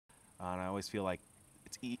And I always feel like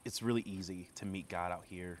it's really easy to meet God out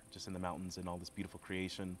here, just in the mountains and all this beautiful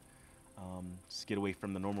creation. Just get away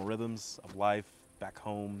from the normal rhythms of life back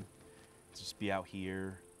home, to just be out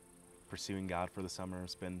here pursuing God for the summer.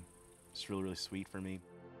 It's been just really, really sweet for me.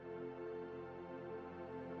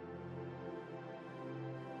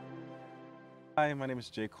 Hi, my name is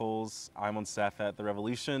Jay Coles. I'm on staff at the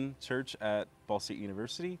Revolution Church at Ball State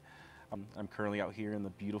University. I'm currently out here in the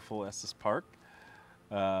beautiful Estes Park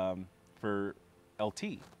for LT.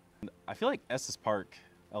 I feel like Estes Park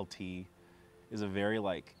LT is a very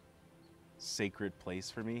sacred place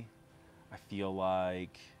for me. I feel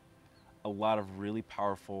like a lot of really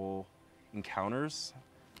powerful encounters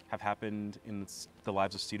have happened in the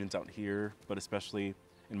lives of students out here, but especially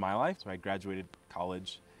in my life. So I graduated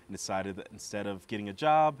college and decided that instead of getting a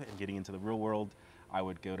job and getting into the real world, I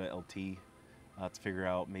would go to LT to figure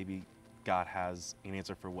out maybe God has an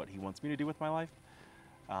answer for what he wants me to do with my life.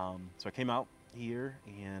 So I came out here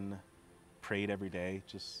and prayed every day,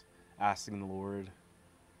 just asking the Lord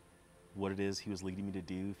what it is he was leading me to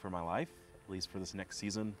do for my life, at least for this next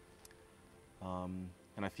season.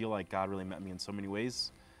 And I feel like God really met me in so many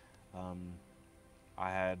ways. I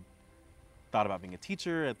had thought about being a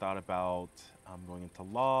teacher, I thought about going into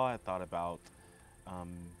law, I thought about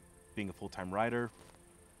being a full-time writer.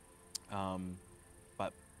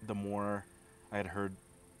 But the more I had heard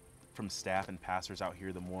from staff and pastors out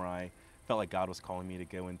here, the more I felt like God was calling me to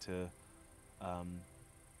go into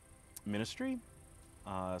ministry,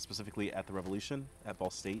 specifically at the Revolution at Ball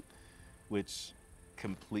State, which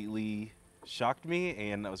completely shocked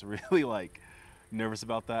me, and I was really nervous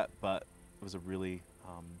about that, but it was a really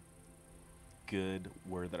good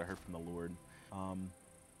word that I heard from the Lord. And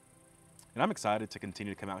I'm excited to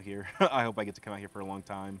continue to come out here. I hope I get to come out here for a long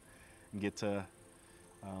time and get to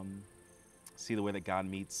see the way that God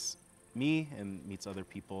meets me and meets other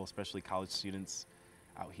people, especially college students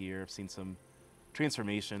out here. I've seen some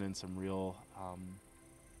transformation and some real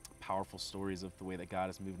powerful stories of the way that God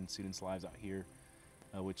has moved in students' lives out here,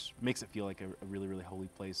 which makes it feel like a really, really holy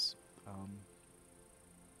place.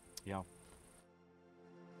 Yeah.